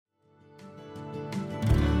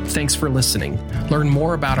Thanks for listening. Learn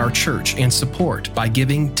more about our church and support by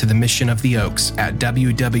giving to the Mission of the Oaks at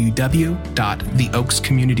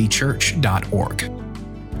www.theoakscommunitychurch.org.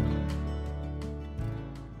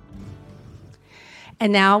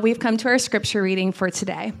 And now we've come to our scripture reading for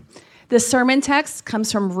today. The sermon text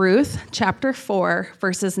comes from Ruth, chapter 4,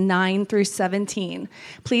 verses 9 through 17.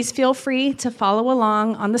 Please feel free to follow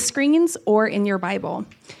along on the screens or in your Bible.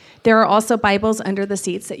 There are also Bibles under the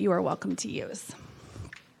seats that you are welcome to use.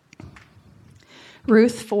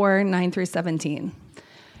 Ruth 4, 9 through 17.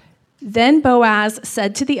 Then Boaz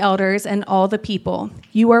said to the elders and all the people,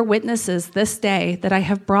 "You are witnesses this day that I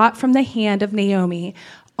have brought from the hand of Naomi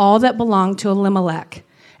all that belonged to Elimelech,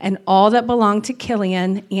 and all that belonged to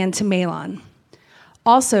Chilion and to Mahlon.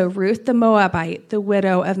 Also Ruth the Moabite, the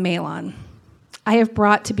widow of Mahlon, I have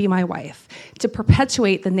brought to be my wife, to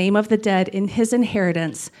perpetuate the name of the dead in his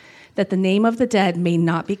inheritance, that the name of the dead may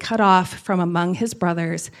not be cut off from among his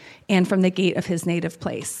brothers and from the gate of his native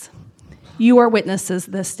place. You are witnesses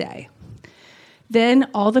this day." Then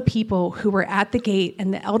all the people who were at the gate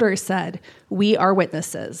and the elders said, "We are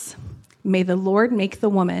witnesses. May the Lord make the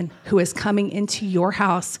woman who is coming into your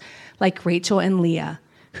house like Rachel and Leah,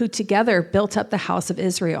 who together built up the house of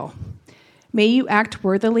Israel. May you act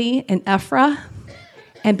worthily in Ephraim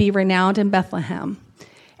and be renowned in Bethlehem.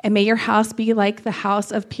 And may your house be like the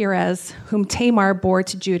house of Perez, whom Tamar bore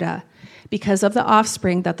to Judah, because of the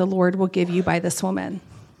offspring that the Lord will give you by this woman."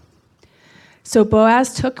 So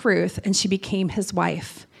Boaz took Ruth, and she became his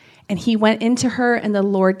wife. And he went into her, and the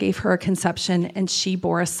Lord gave her a conception, and she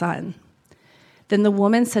bore a son. Then the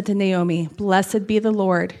woman said to Naomi, "Blessed be the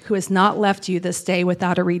Lord, who has not left you this day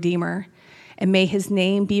without a redeemer, and may his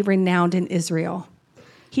name be renowned in Israel.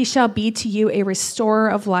 He shall be to you a restorer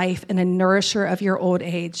of life and a nourisher of your old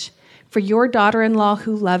age. For your daughter-in-law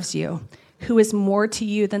who loves you, who is more to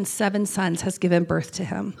you than 7 sons, has given birth to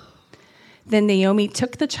him." Then Naomi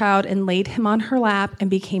took the child and laid him on her lap and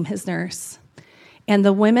became his nurse. And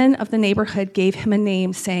the women of the neighborhood gave him a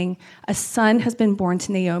name, saying, "A son has been born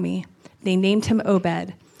to Naomi." They named him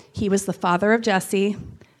Obed. He was the father of Jesse,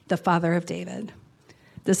 the father of David.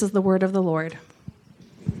 This is the word of the Lord.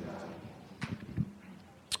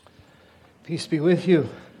 Peace be with you.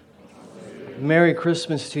 Merry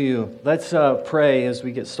Christmas to you. Let's pray as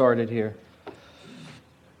we get started here.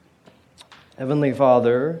 Heavenly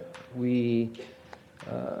Father, we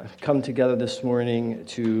come together this morning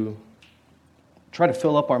to try to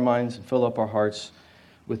fill up our minds and fill up our hearts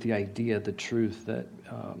with the idea, the truth that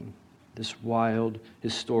this wild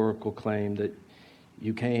historical claim that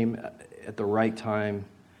you came at the right time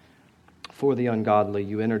for the ungodly.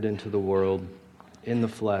 You entered into the world in the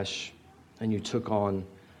flesh, and you took on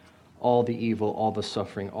all the evil, all the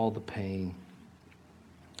suffering, all the pain.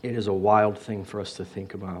 It is a wild thing for us to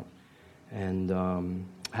think about. And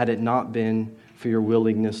had it not been for your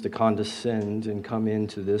willingness to condescend and come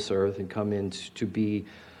into this earth and come in to be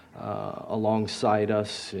alongside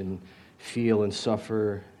us and feel and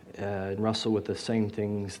suffer and wrestle with the same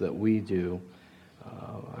things that we do,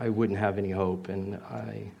 I wouldn't have any hope, and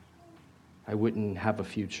I wouldn't have a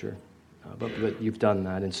future. But you've done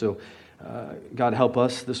that. And so, God, help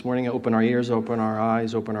us this morning. Open our ears, open our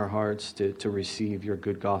eyes, open our hearts to receive your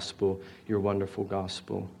good gospel, your wonderful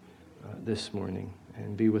gospel this morning.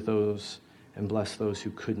 And be with those and bless those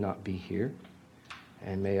who could not be here.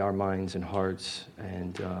 And may our minds and hearts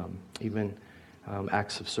and even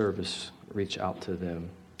acts of service reach out to them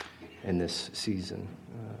in this season.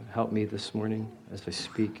 Help me this morning as I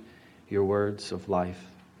speak your words of life.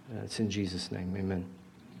 It's in Jesus' name, amen.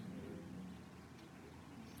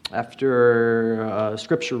 After a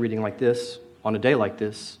scripture reading like this, on a day like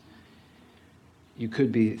this, you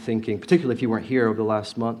could be thinking, particularly if you weren't here over the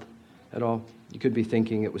last month at all, you could be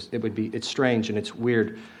thinking it's strange and it's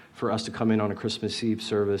weird for us to come in on a Christmas Eve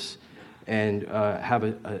service and have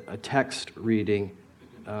a text reading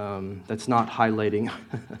that's not highlighting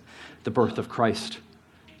the birth of Christ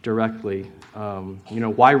directly.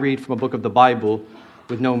 Why read from a book of the Bible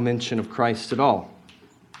with no mention of Christ at all?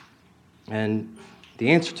 And the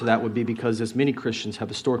answer to that would be because, as many Christians have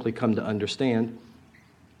historically come to understand,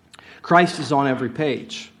 Christ is on every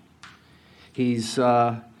page. He's,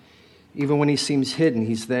 even when he seems hidden,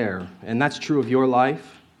 he's there. And that's true of your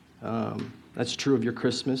life. That's true of your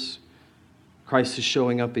Christmas. Christ is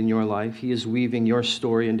showing up in your life. He is weaving your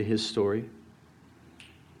story into his story.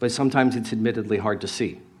 But sometimes it's admittedly hard to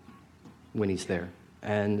see when he's there.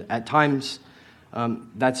 And at times,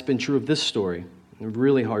 that's been true of this story.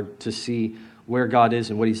 Really hard to see where God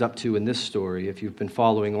is and what he's up to in this story. If you've been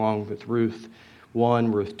following along with Ruth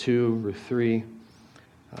 1, Ruth 2, Ruth 3,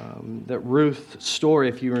 That Ruth-Story,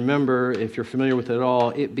 if you remember, if you're familiar with it at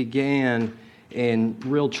all, it began in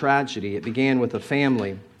real tragedy. It began with a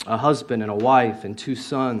family, a husband and a wife and 2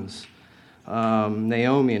 sons,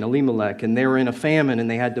 Naomi and Elimelech, and they were in a famine and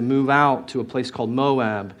they had to move out to a place called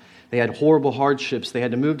Moab. They had horrible hardships. They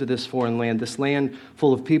had to move to this foreign land, this land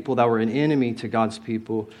full of people that were an enemy to God's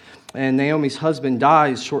people. And Naomi's husband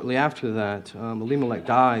dies shortly after that. Elimelech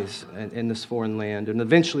dies in this foreign land. And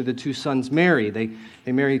eventually the 2 sons marry. They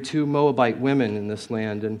marry 2 Moabite women in this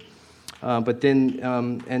land. But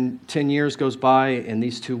then 10 years goes by, and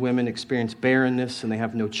these 2 women experience barrenness, and they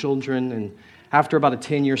have no children. And after about a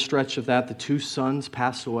 10-year stretch of that, the 2 sons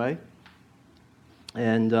pass away.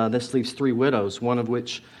 And this leaves 3 widows, one of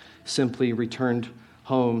which simply returned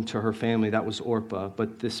home to her family. That was Orpah.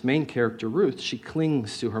 But this main character, Ruth, she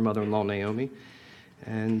clings to her mother-in-law, Naomi.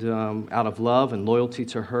 And out of love and loyalty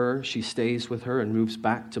to her, she stays with her and moves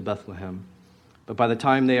back to Bethlehem. But by the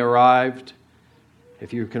time they arrived,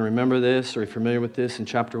 if you can remember this or you're familiar with this, in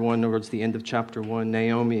chapter 1, towards the end of chapter 1,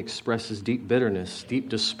 Naomi expresses deep bitterness, deep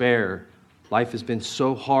despair. Life has been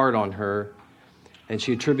so hard on her, and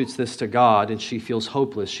she attributes this to God, and she feels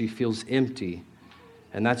hopeless. She feels empty,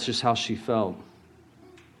 and that's just how she felt.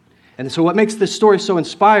 And so what makes this story so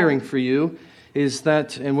inspiring for you is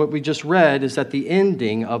that, and what we just read, is that the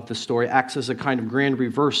ending of the story acts as a kind of grand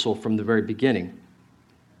reversal from the very beginning.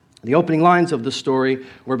 The opening lines of the story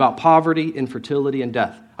were about poverty, infertility, and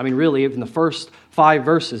death. I mean, really, even the first 5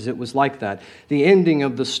 verses, it was like that. The ending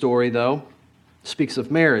of the story, though, speaks of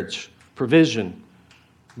marriage, provision,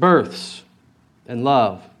 births, and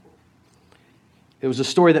love. It was a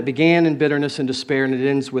story that began in bitterness and despair, and it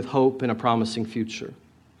ends with hope and a promising future.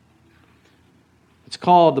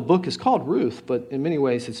 The book is called Ruth, but in many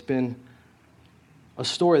ways it's been a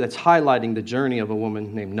story that's highlighting the journey of a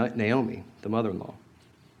woman named Naomi, the mother-in-law.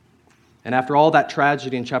 And after all that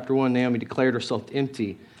tragedy in chapter 1, Naomi declared herself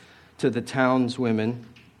empty to the townswomen.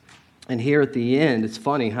 And here at the end, it's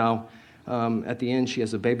funny how at the end she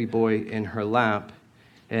has a baby boy in her lap.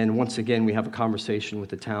 And once again, we have a conversation with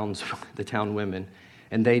the town women.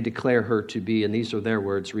 And they declare her to be, and these are their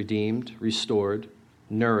words, redeemed, restored,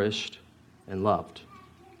 nourished, and loved.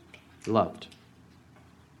 Loved.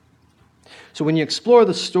 So when you explore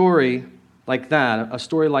the story like that, a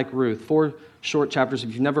story like Ruth, 4 short chapters.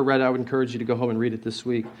 If you've never read it, I would encourage you to go home and read it this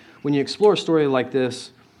week. When you explore a story like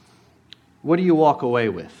this, what do you walk away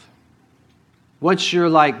with? What's your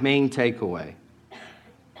main takeaway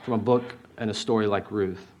from a book and a story like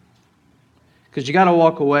Ruth? Because you got to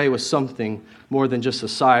walk away with something more than just a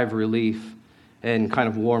sigh of relief and kind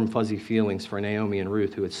of warm, fuzzy feelings for Naomi and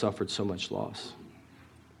Ruth, who had suffered so much loss.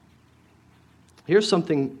 Here's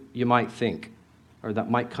something you might think, or that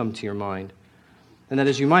might come to your mind. And that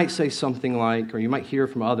is, you might say something like, or you might hear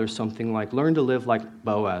from others something like, learn to live like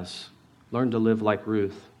Boaz. Learn to live like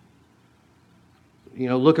Ruth.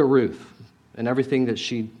 Look at Ruth and everything that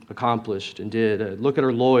she accomplished and did. Look at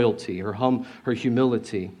her loyalty, her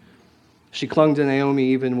humility. She clung to Naomi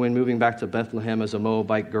even when moving back to Bethlehem as a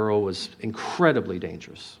Moabite girl was incredibly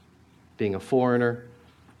dangerous. Being a foreigner,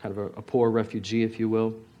 kind of a poor refugee, if you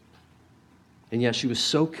will. And yet she was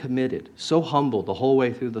so committed, so humble the whole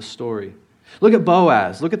way through the story. Look at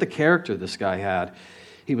Boaz. Look at the character this guy had.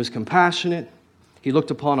 He was compassionate. He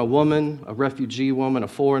looked upon a woman, a refugee woman, a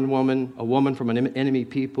foreign woman, a woman from an enemy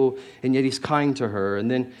people, and yet he's kind to her.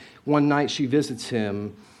 And then one night she visits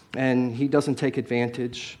him, and he doesn't take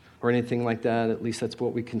advantage or anything like that. At least that's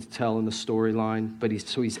what we can tell in the storyline. But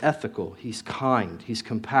he's ethical. He's kind. He's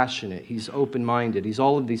compassionate. He's open-minded. He's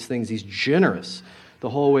all of these things. He's generous the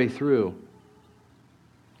whole way through.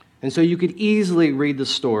 And so you could easily read the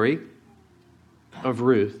story of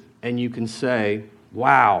Ruth, and you can say,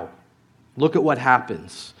 wow, look at what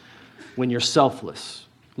happens when you're selfless.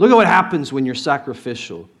 Look at what happens when you're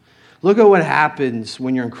sacrificial. Look at what happens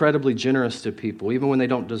when you're incredibly generous to people, even when they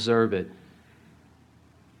don't deserve it.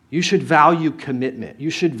 You should value commitment.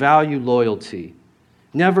 You should value loyalty.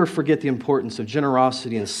 Never forget the importance of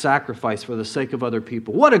generosity and sacrifice for the sake of other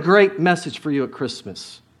people. What a great message for you at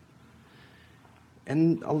Christmas.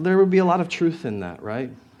 And there would be a lot of truth in that,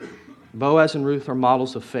 right? Boaz and Ruth are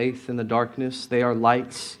models of faith in the darkness. They are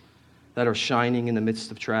lights that are shining in the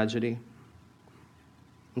midst of tragedy.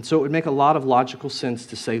 And so it would make a lot of logical sense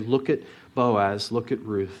to say, look at Boaz, look at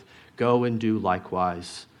Ruth, go and do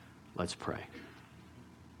likewise. Let's pray.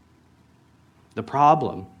 The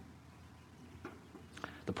problem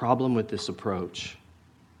with this approach,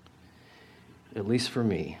 at least for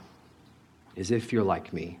me, is if you're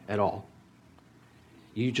like me at all,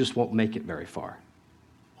 you just won't make it very far.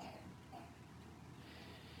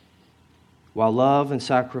 While love and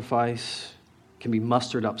sacrifice can be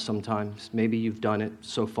mustered up sometimes. Maybe you've done it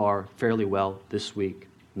so far fairly well this week.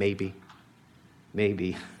 Maybe.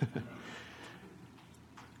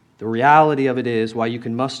 The reality of it is, why you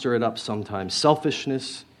can muster it up sometimes,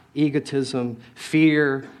 selfishness, egotism,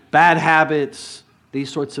 fear, bad habits,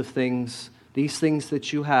 these sorts of things, these things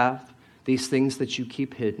that you have, these things that you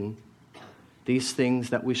keep hidden, these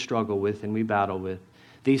things that we struggle with and we battle with,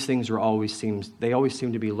 these things always seem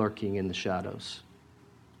to be lurking in the shadows.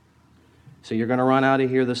 So you're going to run out of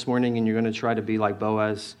here this morning and you're going to try to be like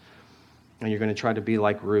Boaz, and you're going to try to be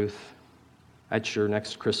like Ruth at your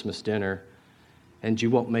next Christmas dinner, and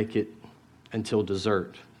you won't make it until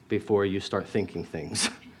dessert before you start thinking things,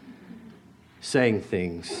 saying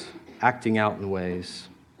things, acting out in ways.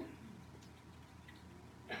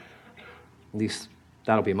 At least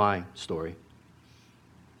that'll be my story.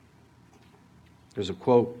 There's a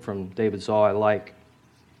quote from David Zahl I like.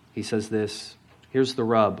 He says this, here's the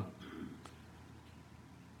rub.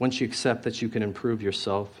 Once you accept that you can improve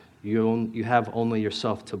yourself, you have only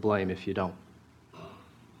yourself to blame if you don't.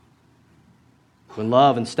 When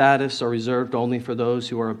love and status are reserved only for those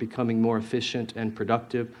who are becoming more efficient and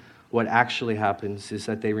productive, what actually happens is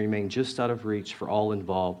that they remain just out of reach for all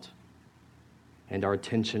involved, and our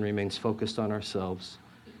attention remains focused on ourselves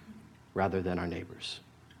rather than our neighbors.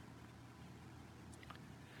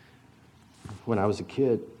 When I was a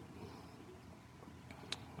kid,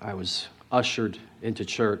 I was ushered into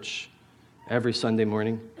church every Sunday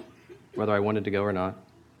morning, whether I wanted to go or not.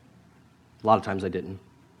 A lot of times I didn't.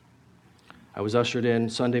 I was ushered in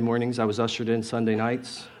Sunday mornings. I was ushered in Sunday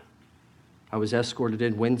nights. I was escorted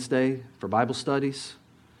in Wednesday for Bible studies.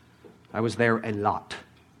 I was there a lot.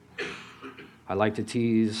 I like to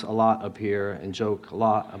tease a lot up here and joke a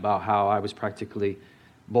lot about how I was practically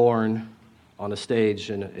born on a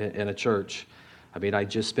stage in a church. I mean, I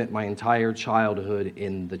just spent my entire childhood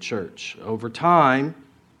in the church. Over time,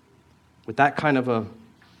 with that kind of a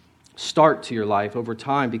start to your life, over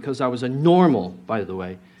time, because I was a normal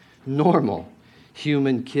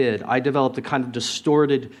human kid, I developed a kind of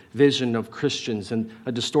distorted vision of Christians and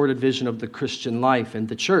a distorted vision of the Christian life and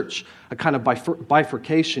the church, a kind of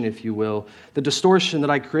bifurcation, if you will. The distortion that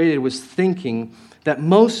I created was thinking that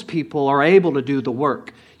most people are able to do the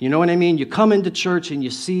work. You know what I mean? You come into church and you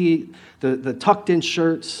see the tucked-in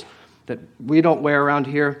shirts that we don't wear around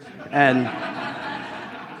here, and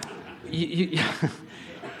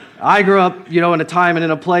I grew up, in a time and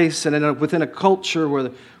in a place and within a culture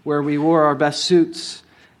where we wore our best suits,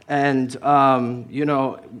 and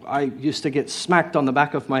I used to get smacked on the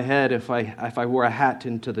back of my head if I wore a hat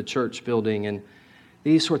into the church building and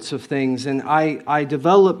these sorts of things. And I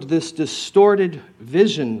developed this distorted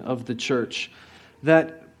vision of the church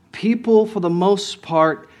that people, for the most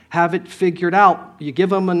part, have it figured out. You give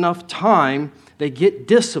them enough time, they get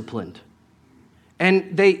disciplined,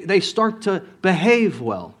 and they start to behave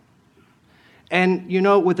well. And,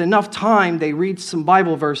 with enough time, they read some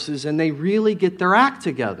Bible verses and they really get their act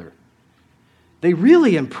together. They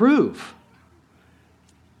really improve.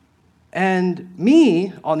 And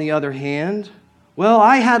me, on the other hand, well,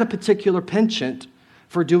 I had a particular penchant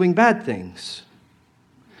for doing bad things.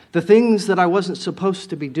 The things that I wasn't supposed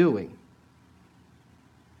to be doing.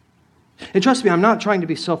 And trust me, I'm not trying to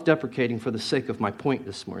be self-deprecating for the sake of my point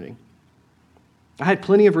this morning. I had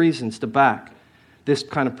plenty of reasons to back this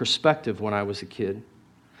kind of perspective when I was a kid.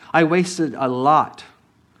 I wasted a lot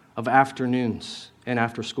of afternoons in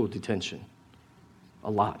after-school detention.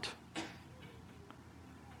 A lot.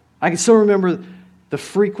 I can still remember the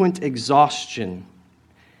frequent exhaustion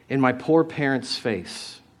in my poor parents'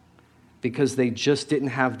 face because they just didn't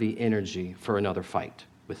have the energy for another fight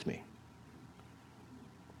with me.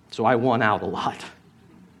 So I won out a lot.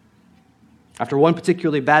 After one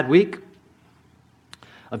particularly bad week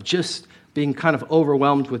of just being kind of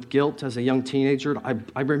overwhelmed with guilt as a young teenager,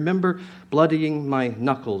 I remember bloodying my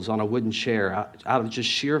knuckles on a wooden chair out of just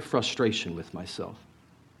sheer frustration with myself.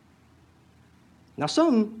 Now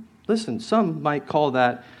some might call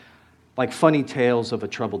that like funny tales of a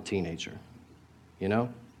troubled teenager,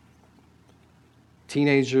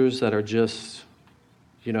 Teenagers that are just,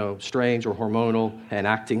 strange or hormonal and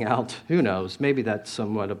acting out. Who knows? Maybe that's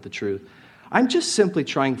somewhat of the truth. I'm just simply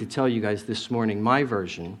trying to tell you guys this morning my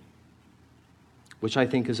version, which I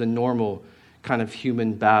think is a normal kind of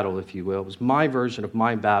human battle, if you will. It was my version of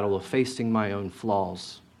my battle of facing my own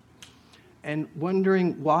flaws and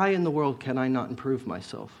wondering, why in the world can I not improve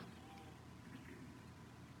myself?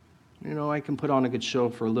 I can put on a good show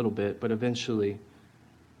for a little bit, but eventually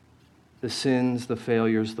the sins, the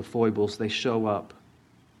failures, the foibles, they show up.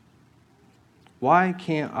 Why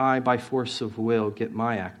can't I, by force of will, get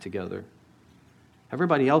my act together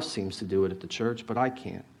Everybody else seems to do it at the church, but I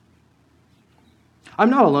can't. I'm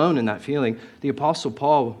not alone in that feeling. The Apostle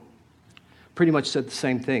Paul pretty much said the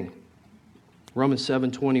same thing. Romans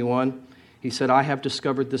 7:21, he said, I have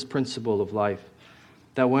discovered this principle of life,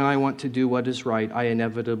 that when I want to do what is right, I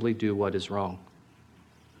inevitably do what is wrong.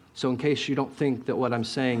 So in case you don't think that what I'm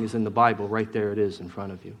saying is in the Bible, right there it is in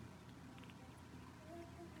front of you.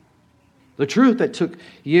 The truth that took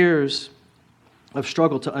years of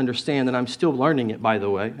struggle to understand, and I'm still learning it, by the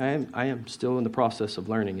way, I am still in the process of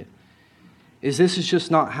learning it, is this is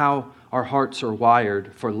just not how our hearts are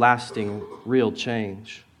wired for lasting, real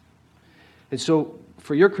change. And so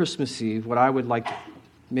for your Christmas Eve, what I would like to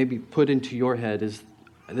maybe put into your head is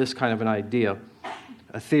this kind of an idea,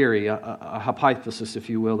 a theory, a hypothesis, if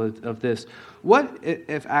you will, of this. What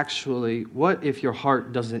if your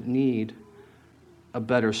heart doesn't need a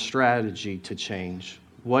better strategy to change?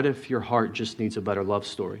 What if your heart just needs a better love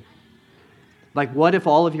story? Like, what if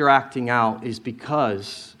all of your acting out is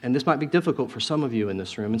because, and this might be difficult for some of you in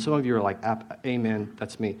this room, and some of you are like, amen,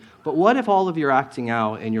 that's me. But what if all of your acting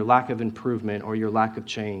out and your lack of improvement or your lack of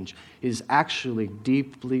change is actually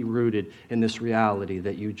deeply rooted in this reality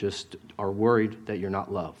that you just are worried that you're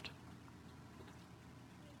not loved?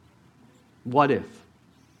 What if?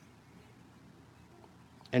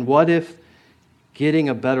 And what if getting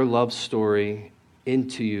a better love story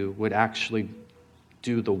into you would actually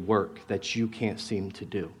do the work that you can't seem to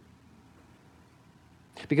do?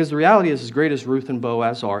 Because the reality is, as great as Ruth and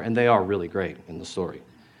Boaz are, and they are really great in the story,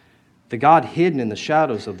 the God hidden in the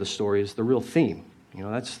shadows of the story is the real theme.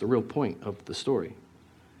 That's the real point of the story.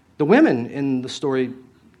 The women in the story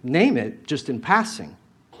name it just in passing,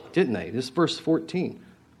 didn't they? This is verse 14.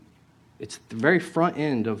 It's the very front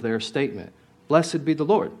end of their statement. Blessed be the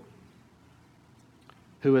Lord,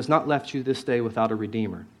 who has not left you this day without a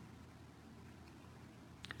redeemer.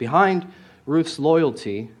 Behind Ruth's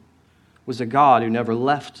loyalty was a God who never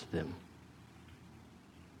left them.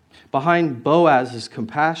 Behind Boaz's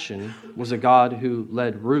compassion was a God who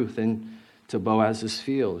led Ruth into Boaz's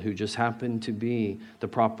field, who just happened to be the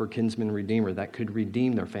proper kinsman redeemer that could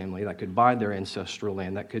redeem their family, that could buy their ancestral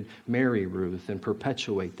land, that could marry Ruth and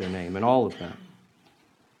perpetuate their name, and all of that.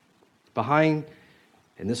 Behind,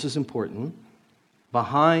 and this is important,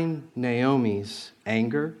 behind Naomi's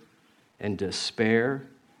anger and despair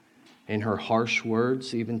and her harsh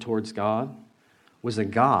words, even towards God, was a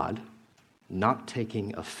God not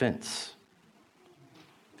taking offense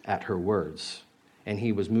at her words, and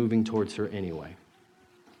he was moving towards her anyway.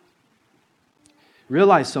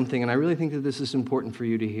 Realize something, and I really think that this is important for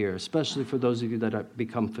you to hear, especially for those of you that have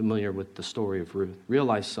become familiar with the story of Ruth.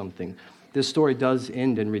 Realize something. This story does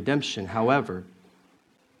end in redemption. However,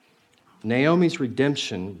 Naomi's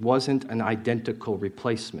redemption wasn't an identical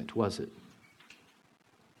replacement, was it?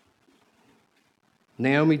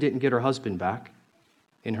 Naomi didn't get her husband back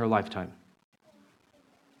in her lifetime.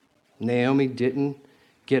 Naomi didn't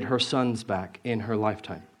get her sons back in her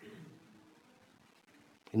lifetime.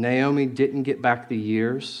 Naomi didn't get back the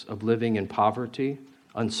years of living in poverty,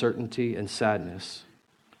 uncertainty, and sadness.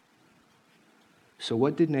 So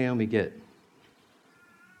what did Naomi get?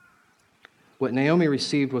 What Naomi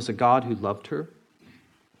received was a God who loved her,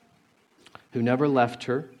 who never left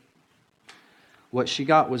her. What she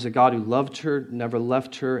got was a God who loved her, never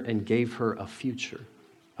left her, and gave her a future,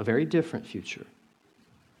 a very different future.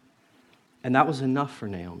 And that was enough for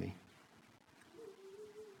Naomi.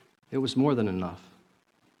 It was more than enough.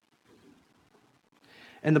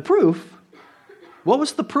 And the proof, what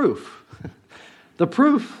was the proof? The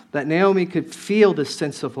proof that Naomi could feel this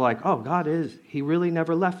sense of like, oh, he really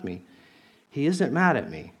never left me. He isn't mad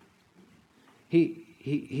at me.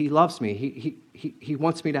 He loves me. He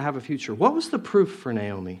wants me to have a future. What was the proof for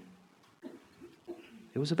Naomi?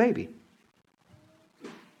 It was a baby.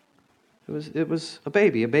 It was a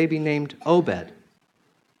baby named Obed.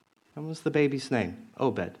 What was the baby's name?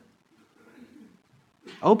 Obed.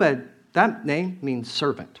 Obed, that name means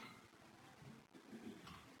servant.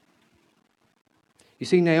 You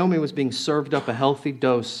see, Naomi was being served up a healthy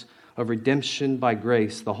dose of redemption by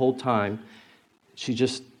grace the whole time. She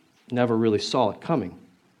just never really saw it coming.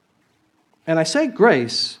 And I say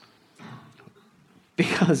grace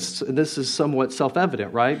because this is somewhat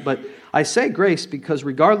self-evident, right? But I say grace because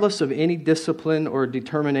regardless of any discipline or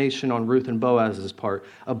determination on Ruth and Boaz's part,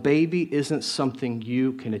 a baby isn't something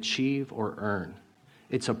you can achieve or earn.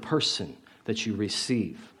 It's a person that you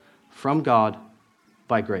receive from God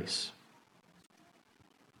by grace.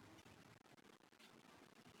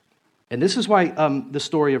 And this is why the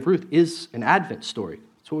story of Ruth is an Advent story.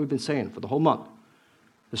 That's what we've been saying for the whole month.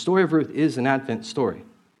 The story of Ruth is an Advent story.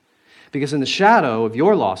 Because in the shadow of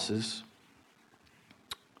your losses,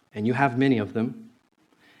 and you have many of them,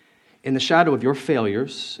 in the shadow of your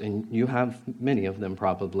failures, and you have many of them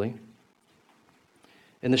probably,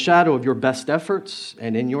 in the shadow of your best efforts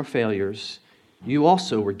and in your failures, you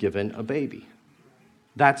also were given a baby.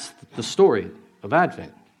 That's the story of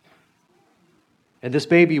Advent. And this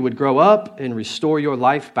baby would grow up and restore your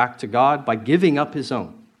life back to God by giving up his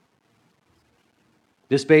own.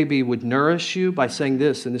 This baby would nourish you by saying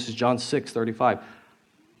this, and this is John 6:35.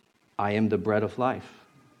 I am the bread of life.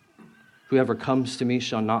 Whoever comes to me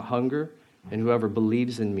shall not hunger, and whoever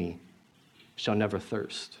believes in me shall never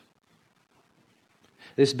thirst.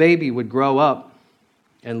 This baby would grow up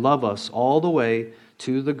and love us all the way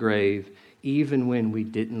to the grave, even when we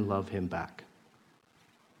didn't love him back.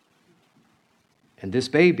 And this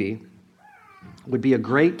baby would be a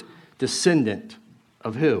great descendant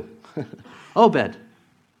of who? Obed,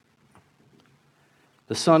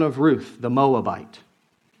 the son of Ruth, the Moabite,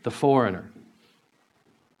 the foreigner.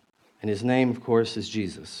 And his name, of course, is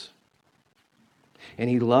Jesus. And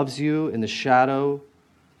he loves you in the shadow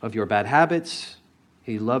of your bad habits.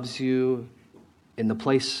 He loves you in the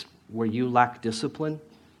place where you lack discipline.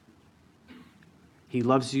 He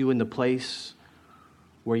loves you in the place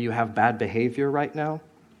where you have bad behavior right now.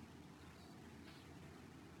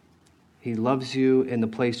 He loves you in the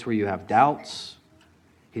place where you have doubts.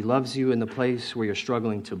 He loves you in the place where you're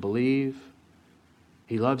struggling to believe.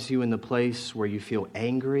 He loves you in the place where you feel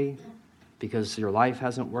angry because your life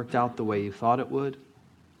hasn't worked out the way you thought it would.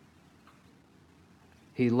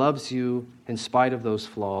 He loves you in spite of those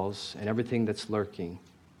flaws and everything that's lurking.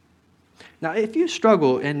 Now, if you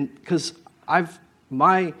struggle, and because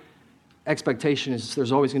my expectation is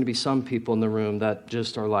there's always going to be some people in the room that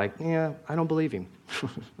just are like, yeah, I don't believe him.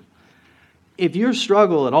 If you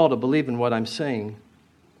struggle at all to believe in what I'm saying,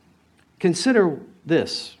 consider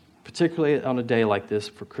this, particularly on a day like this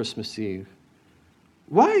for Christmas Eve.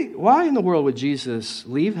 Why in the world would Jesus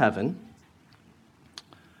leave heaven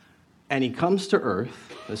and he comes to earth?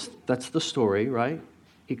 That's the story, right?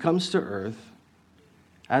 He comes to earth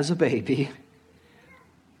as a baby,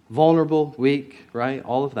 vulnerable, weak, right?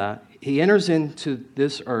 All of that. He enters into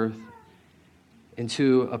this earth,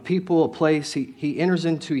 into a people, a place.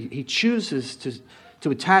 He chooses to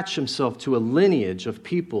attach himself to a lineage of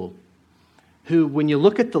people who, when you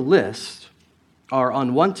look at the list, are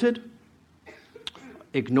unwanted,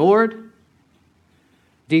 ignored,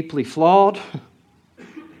 deeply flawed.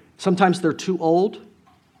 Sometimes they're too old.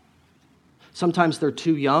 Sometimes they're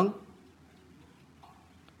too young.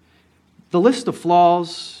 The list of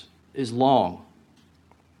flaws is long.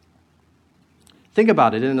 Think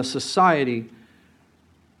about it. In a society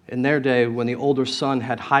in their day when the older son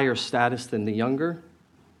had higher status than the younger,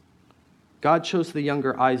 God chose the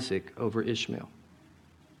younger Isaac over Ishmael.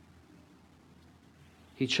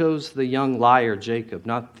 He chose the young liar Jacob,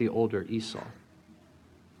 not the older Esau.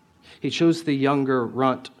 He chose the younger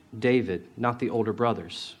runt David, not the older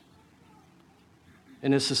brothers.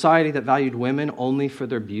 In a society that valued women only for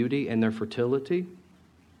their beauty and their fertility,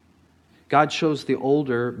 God chose the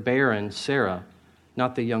older barren Sarah,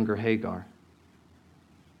 not the younger Hagar.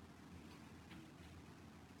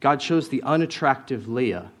 God chose the unattractive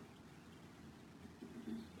Leah,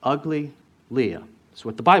 ugly Leah. That's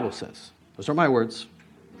what the Bible says. Those are my words.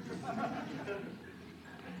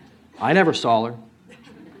 I never saw her.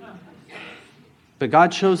 But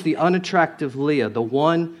God chose the unattractive Leah, the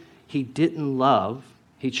one he didn't love.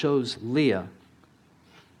 He chose Leah,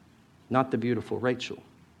 not the beautiful Rachel.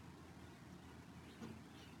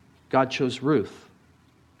 God chose Ruth,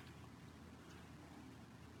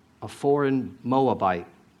 a foreign Moabite,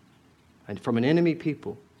 and from an enemy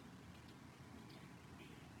people.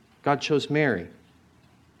 God chose Mary,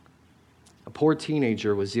 a poor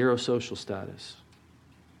teenager with zero social status.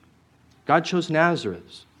 God chose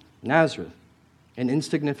Nazareth, an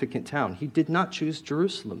insignificant town. He did not choose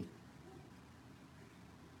Jerusalem.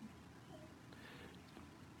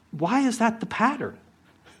 Why is that the pattern?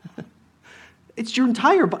 It's your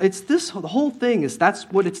entire, the whole thing that's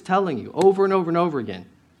what it's telling you over and over and over again.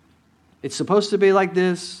 It's supposed to be like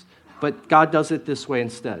this, but God does it this way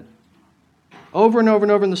instead. Over and over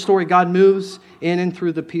and over in the story, God moves in and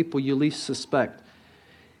through the people you least suspect.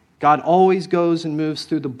 God always goes and moves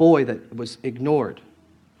through the boy that was ignored.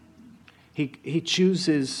 He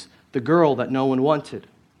chooses the girl that no one wanted.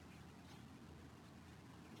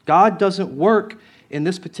 God doesn't work in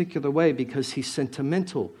this particular way because he's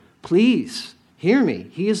sentimental. Please, hear me.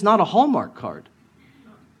 He is not a Hallmark card.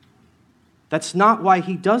 That's not why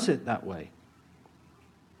he does it that way.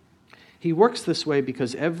 He works this way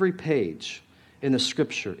because every page in the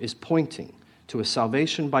Scripture is pointing to a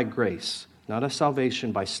salvation by grace, not a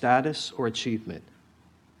salvation by status or achievement.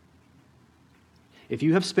 If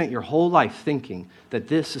you have spent your whole life thinking that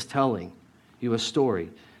this is telling you a story,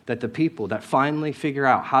 that the people that finally figure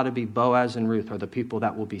out how to be Boaz and Ruth are the people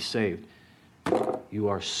that will be saved, you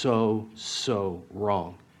are so, so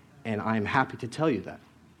wrong. And I'm happy to tell you that.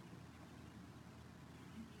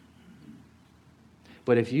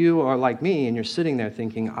 But if you are like me and you're sitting there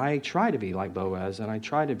thinking, I try to be like Boaz and I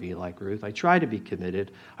try to be like Ruth, I try to be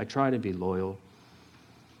committed, I try to be loyal,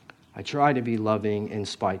 I try to be loving in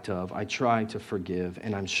spite of, I try to forgive,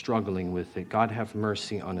 and I'm struggling with it. God have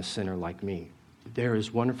mercy on a sinner like me. There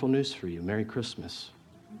is wonderful news for you. Merry Christmas.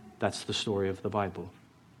 That's the story of the Bible.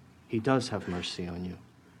 He does have mercy on you.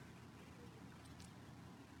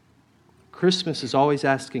 Christmas is always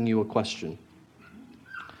asking you a question.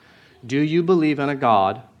 Do you believe in a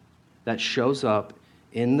God that shows up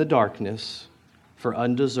in the darkness for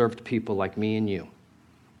undeserved people like me and you?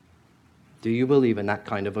 Do you believe in that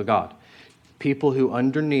kind of a God? People who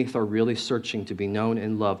underneath are really searching to be known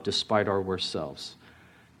and loved despite our worst selves.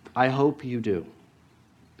 I hope you do.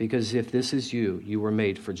 Because if this is you, you were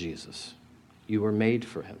made for Jesus. You were made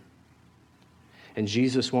for him. And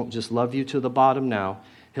Jesus won't just love you to the bottom now,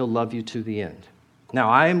 he'll love you to the end. Now,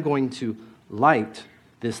 I am going to light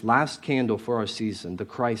this last candle for our season, the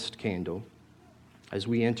Christ candle, as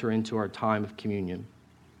we enter into our time of communion.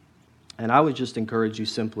 And I would just encourage you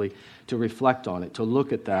simply to reflect on it, to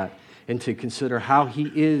look at that, and to consider how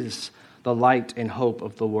he is the light and hope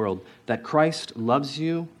of the world, that Christ loves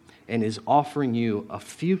you and is offering you a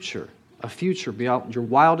future beyond your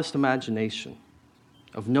wildest imagination,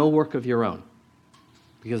 of no work of your own,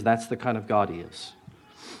 because that's the kind of God he is.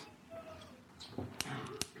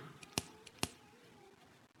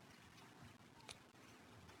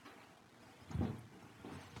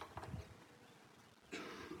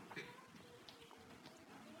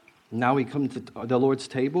 Now we come to the Lord's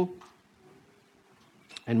table.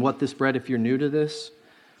 And what this bread, if you're new to this,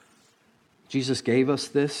 Jesus gave us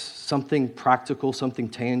this, something practical, something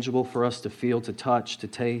tangible for us to feel, to touch, to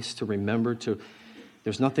taste, to remember.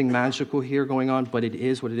 There's nothing magical here going on, but it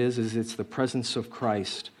is what it is it's the presence of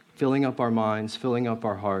Christ filling up our minds, filling up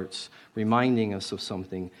our hearts, reminding us of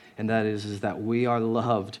something. And that is that we are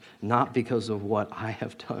loved not because of what I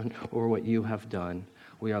have done or what you have done.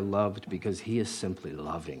 We are loved because he is simply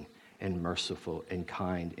loving and merciful and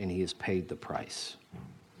kind, and he has paid the price.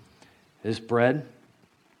 This bread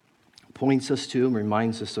points us to and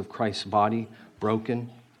reminds us of Christ's body broken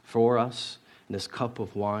for us, and this cup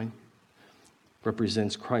of wine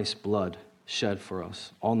represents Christ's blood shed for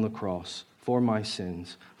us on the cross for my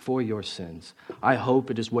sins, for your sins. I hope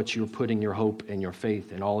it is what you're putting your hope and your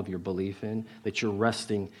faith and all of your belief in, that you're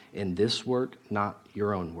resting in this work, not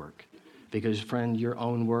your own work. Because, friend, your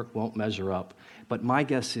own work won't measure up. But my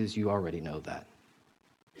guess is you already know that.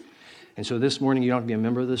 And so this morning, you don't have to be a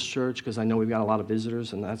member of this church, because I know we've got a lot of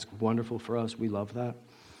visitors, and that's wonderful for us. We love that.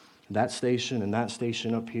 That station and that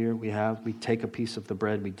station up here, we take a piece of the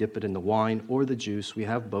bread, we dip it in the wine or the juice. We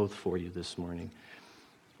have both for you this morning.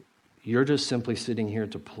 You're just simply sitting here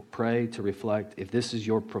to pray, to reflect. If this is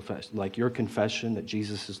your your confession that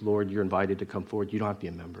Jesus is Lord, you're invited to come forward. You don't have to be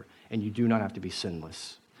a member, and you do not have to be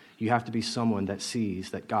sinless. You have to be someone that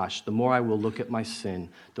sees that, gosh, the more I will look at my sin,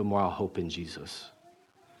 the more I'll hope in Jesus.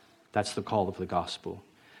 That's the call of the gospel.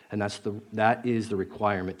 And that is the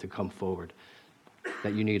requirement to come forward,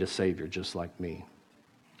 that you need a Savior just like me.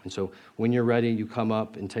 And so when you're ready, you come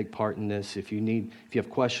up and take part in this. If you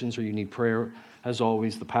have questions or you need prayer, as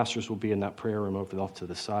always, the pastors will be in that prayer room off to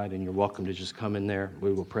the side, and you're welcome to just come in there.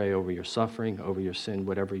 We will pray over your suffering, over your sin,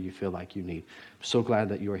 whatever you feel like you need. I'm so glad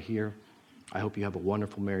that you are here. I hope you have a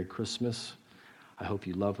wonderful Merry Christmas. I hope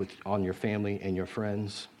you love on your family and your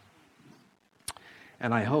friends.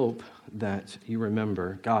 And I hope that you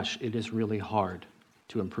remember, gosh, it is really hard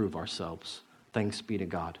to improve ourselves. Thanks be to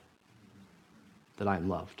God that I am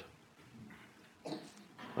loved.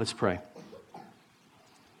 Let's pray.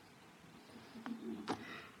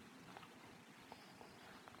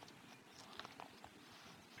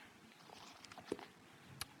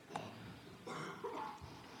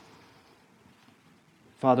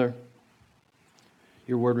 Father,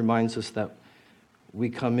 your word reminds us that we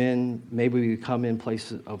come in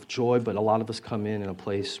places of joy, but a lot of us come in a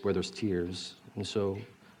place where there's tears. And so,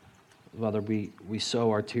 Father, we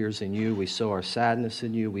sow our tears in you, we sow our sadness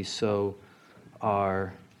in you, we sow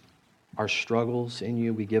our struggles in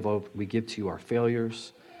you, we give to you our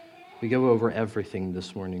failures. We give over everything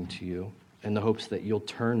this morning to you in the hopes that you'll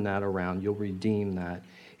turn that around, you'll redeem that,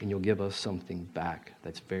 and you'll give us something back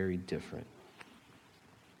that's very different.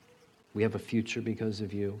 We have a future because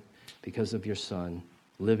of you, because of your Son,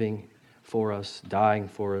 living for us, dying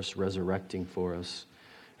for us, resurrecting for us.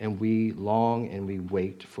 and we long and we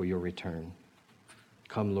wait for your return.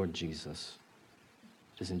 Come, Lord Jesus.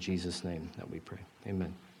 It is in Jesus' name that we pray.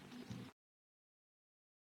 Amen.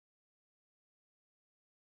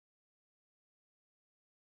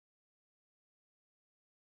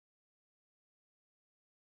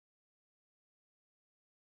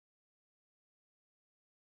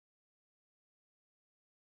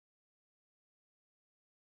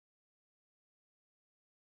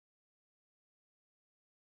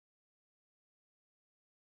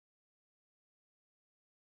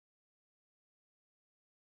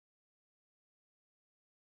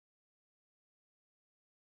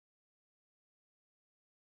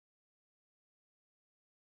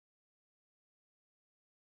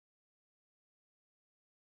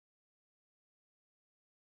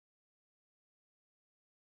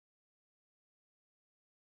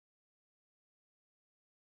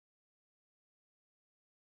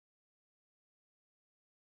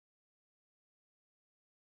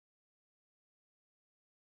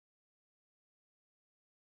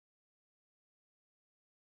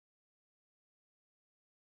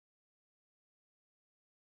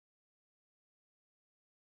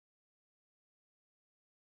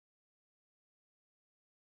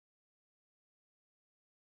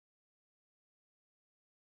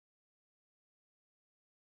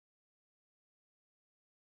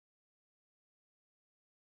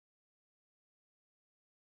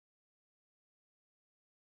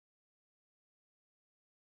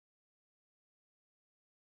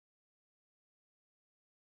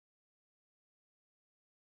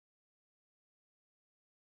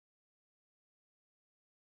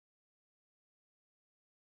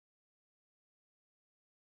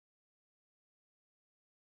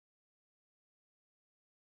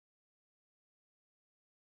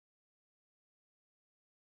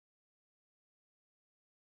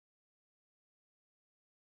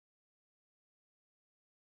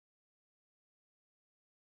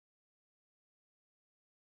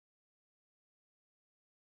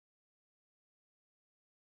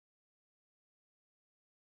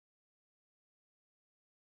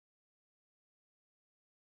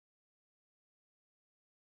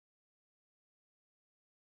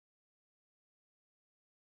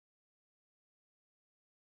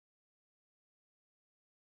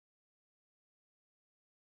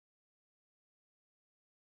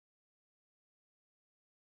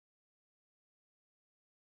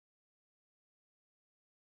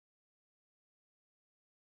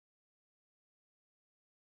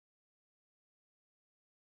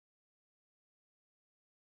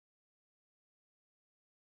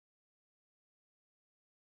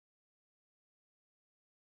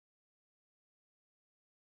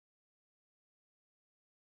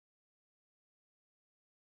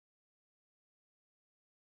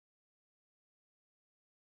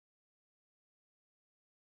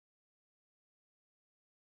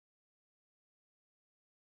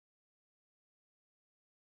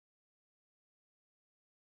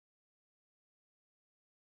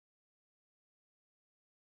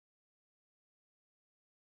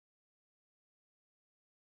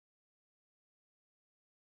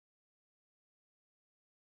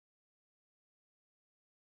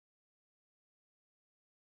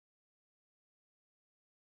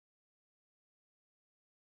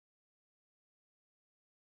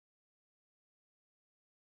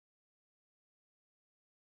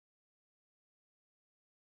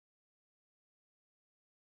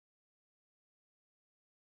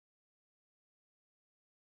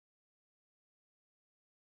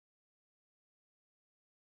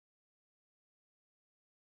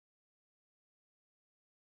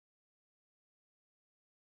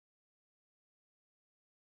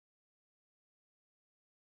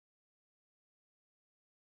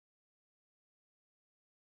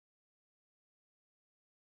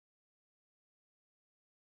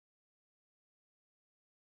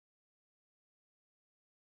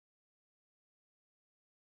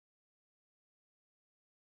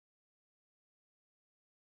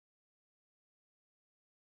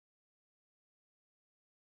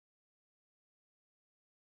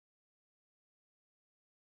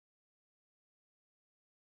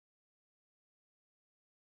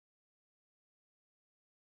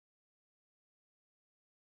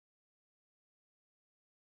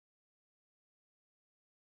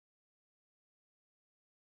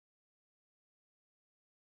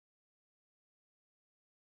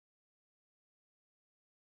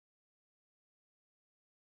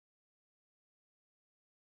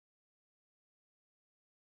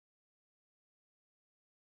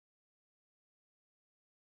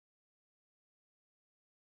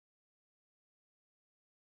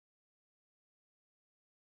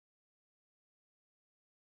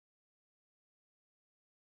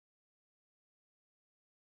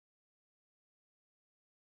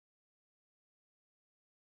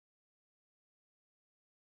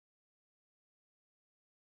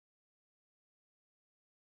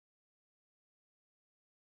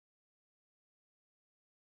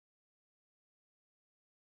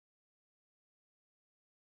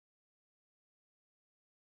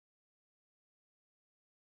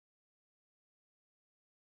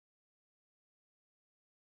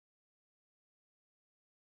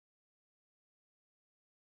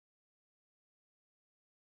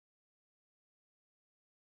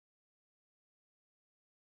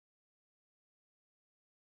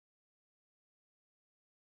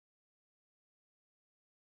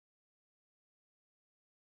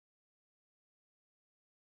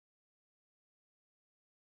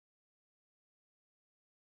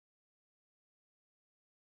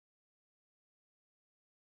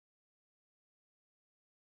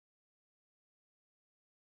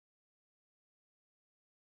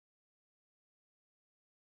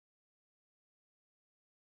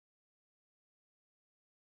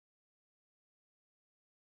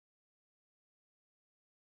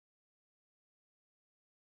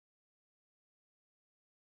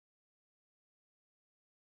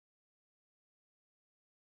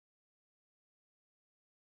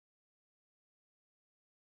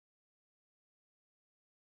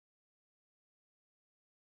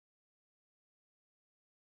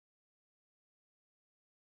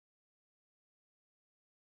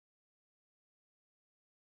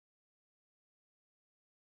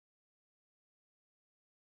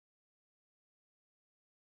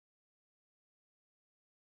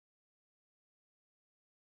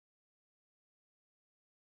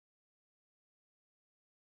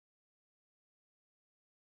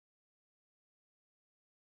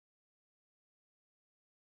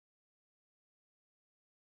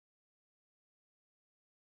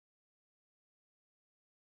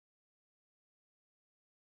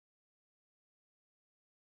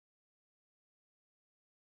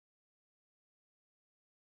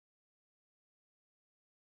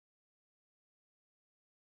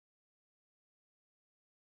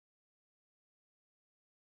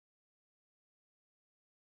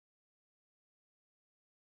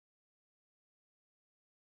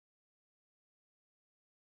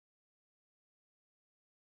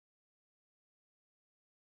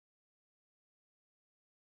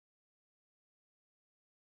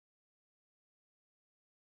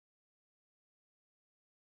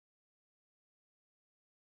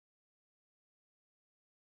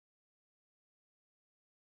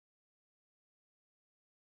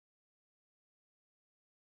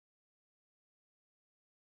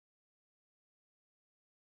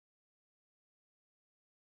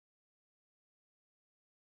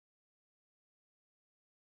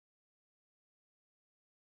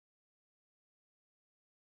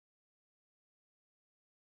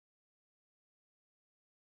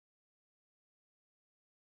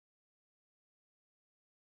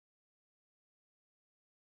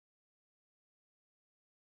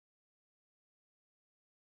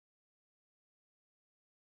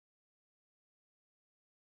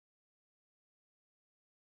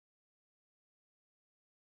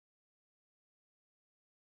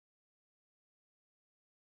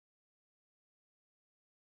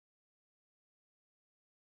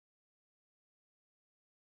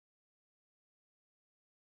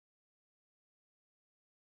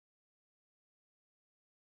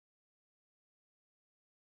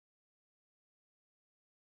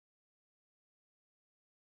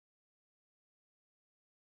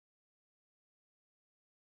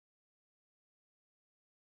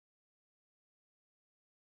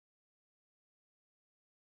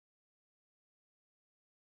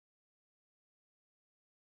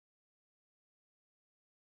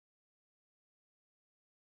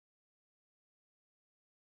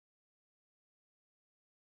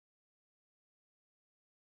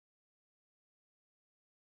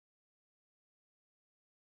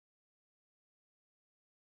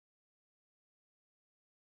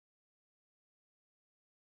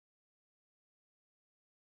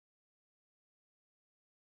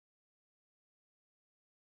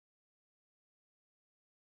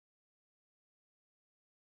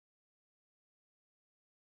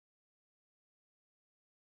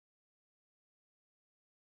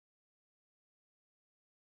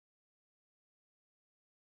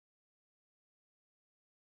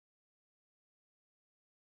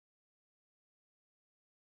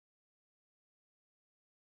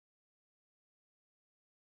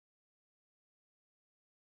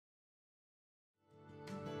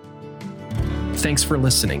 Thanks for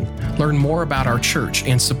listening. Learn more about our church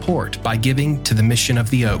and support by giving to the Mission of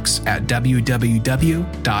the Oaks at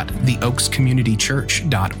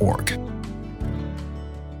www.theoakscommunitychurch.org.